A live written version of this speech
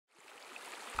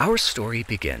Our story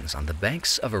begins on the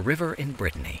banks of a river in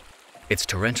Brittany. Its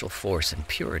torrential force and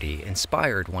purity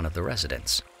inspired one of the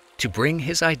residents. To bring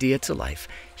his idea to life,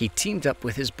 he teamed up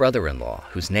with his brother-in-law,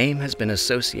 whose name has been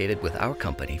associated with our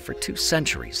company for 2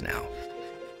 centuries now.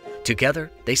 Together,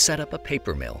 they set up a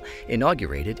paper mill,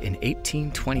 inaugurated in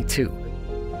 1822.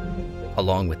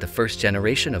 Along with the first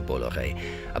generation of Bolloré,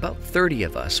 about 30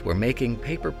 of us were making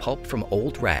paper pulp from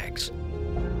old rags.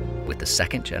 With the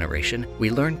second generation,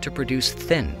 we learned to produce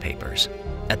thin papers.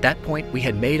 At that point, we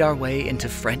had made our way into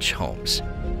French homes.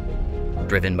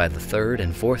 Driven by the third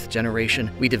and fourth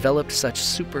generation, we developed such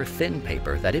super thin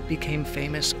paper that it became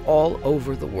famous all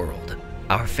over the world.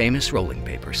 Our famous rolling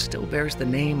paper still bears the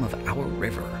name of our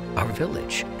river, our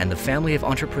village, and the family of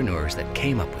entrepreneurs that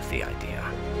came up with the idea.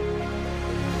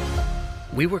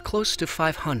 We were close to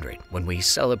 500 when we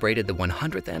celebrated the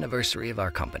 100th anniversary of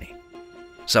our company.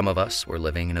 Some of us were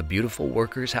living in a beautiful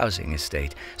workers' housing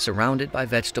estate surrounded by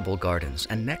vegetable gardens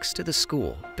and next to the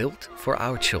school built for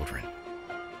our children.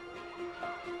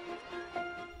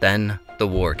 Then the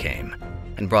war came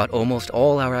and brought almost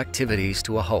all our activities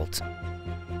to a halt.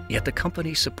 Yet the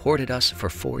company supported us for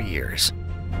 4 years.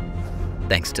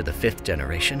 Thanks to the 5th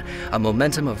generation, a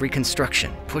momentum of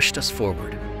reconstruction pushed us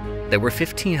forward. There were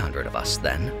 1,500 of us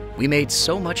then. We made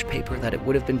so much paper that it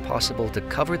would have been possible to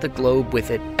cover the globe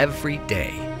with it every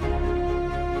day.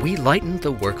 We lightened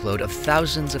the workload of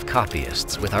thousands of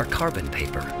copyists with our carbon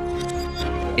paper.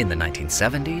 In the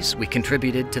 1970s, we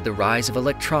contributed to the rise of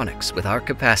electronics with our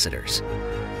capacitors.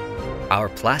 Our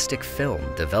plastic film,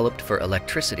 developed for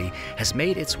electricity, has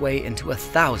made its way into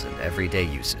 1,000 everyday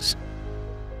uses.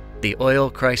 The oil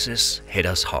crisis hit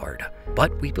us hard,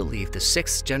 but we believed the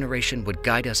 6th generation would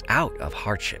guide us out of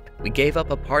hardship. We gave up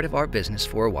a part of our business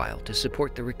for a while to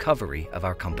support the recovery of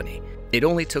our company. It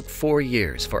only took 4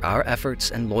 years for our efforts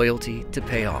and loyalty to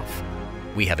pay off.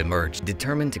 We have emerged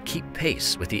determined to keep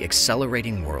pace with the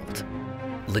accelerating world.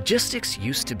 Logistics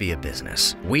used to be a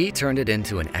business. We turned it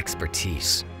into an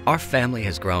expertise. Our family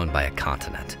has grown by a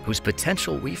continent whose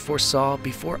potential we foresaw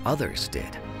before others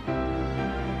did.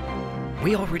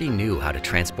 We already knew how to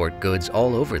transport goods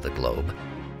all over the globe,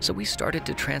 so we started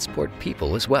to transport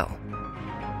people as well.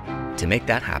 To make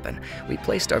that happen, we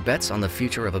placed our bets on the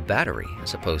future of a battery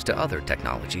as opposed to other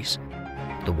technologies.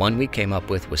 The one we came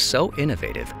up with was so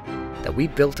innovative that we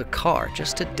built a car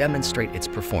just to demonstrate its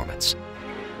performance.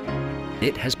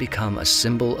 It has become a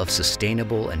symbol of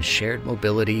sustainable and shared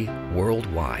mobility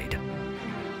worldwide.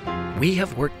 We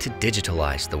have worked to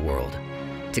digitalize the world,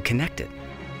 to connect it,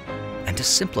 and to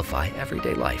simplify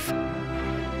everyday life.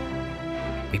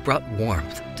 We brought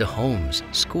warmth to homes,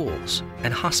 schools,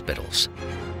 and hospitals.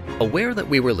 Aware that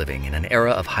we were living in an era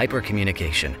of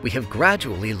hypercommunication, we have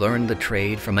gradually learned the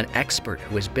trade from an expert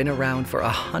who has been around for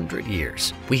 100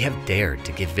 years. We have dared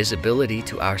to give visibility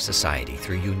to our society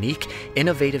through unique,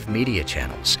 innovative media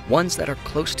channels, ones that are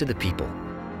close to the people.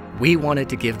 We wanted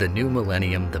to give the new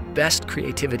millennium the best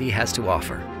creativity has to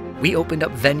offer. We opened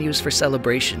up venues for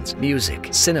celebrations, music,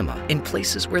 cinema, in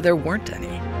places where there weren't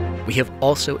any. We have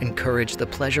also encouraged the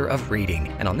pleasure of reading,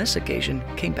 and on this occasion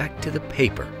came back to the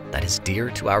paper that is dear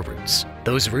to our roots.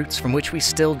 Those roots from which we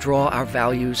still draw our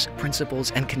values, principles,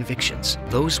 and convictions.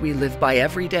 Those we live by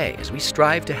every day as we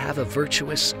strive to have a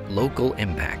virtuous local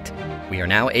impact. We are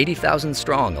now 80,000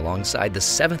 strong alongside the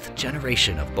 7th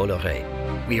generation of Bolloré.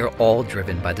 We are all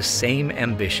driven by the same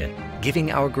ambition,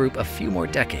 giving our group a few more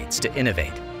decades to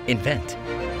innovate, invent.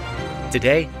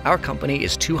 Today, our company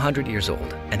is 200 years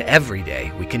old, and every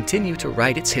day we continue to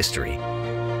write its history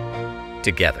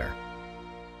together.